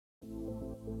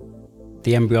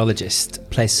The embryologist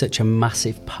plays such a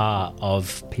massive part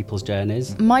of people's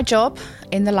journeys. My job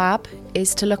in the lab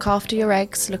is to look after your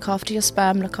eggs, look after your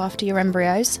sperm, look after your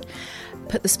embryos,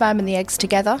 put the sperm and the eggs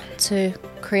together to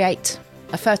create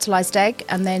a fertilised egg,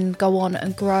 and then go on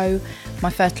and grow my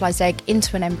fertilised egg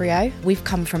into an embryo. We've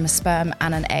come from a sperm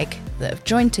and an egg that have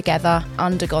joined together,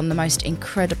 undergone the most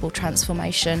incredible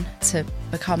transformation to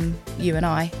become you and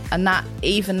I. And that,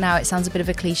 even now, it sounds a bit of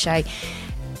a cliche,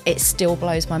 it still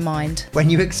blows my mind. When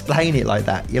you explain it like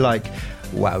that, you're like,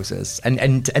 wowzers.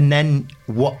 And then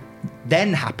what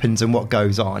then happens and what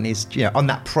goes on is, you know, on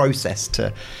that process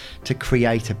to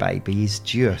create a baby is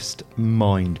just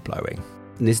mind-blowing.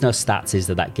 There's no stats, is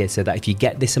there, that gives so that if you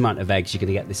get this amount of eggs, you're going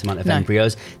to get this amount of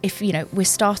embryos. If, you know, we're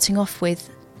starting off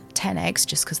with 10 eggs,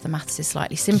 just because the maths is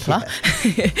slightly simpler,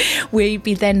 we'd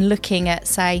be then looking at,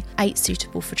 say, 8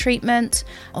 suitable for treatment.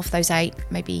 Of those 8,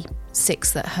 maybe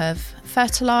 6 that have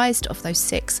fertilised. Of those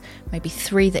 6, maybe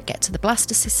 3 that get to the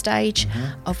blastocyst stage,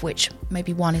 of which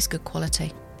maybe 1 is good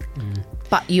quality.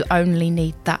 But you only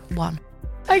need that 1.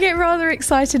 I get rather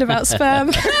excited about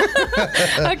sperm.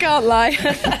 I can't lie.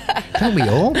 Don't we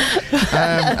all?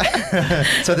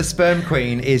 So the Sperm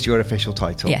Queen is your official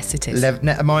title. Yes, it is.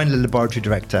 Mine, the laboratory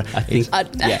director. I think.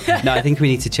 I think we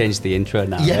need to change the intro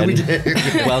now. Yeah, we do.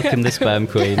 Welcome the Sperm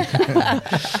Queen.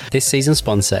 This season's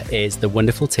sponsor is the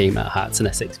wonderful team at Hearts and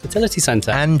Essex Fertility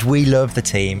Centre. And we love the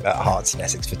team at Hearts and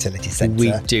Essex Fertility Centre.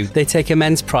 We do. They take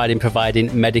immense pride in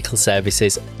providing medical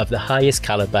services of the highest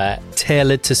calibre,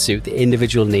 tailored to suit the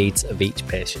individual needs of each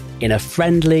patient. In a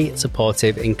friendly,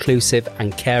 supportive, inclusive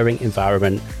and caring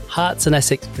environment, Hearts and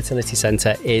Essex Fertility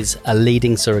Centre is a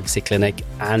leading surrogacy clinic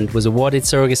and was awarded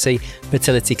Surrogacy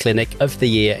Fertility Clinic of the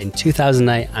Year in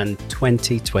 2008 and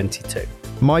 2022.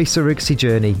 My Surrogacy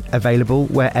Journey, available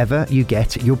wherever you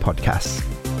get your podcasts.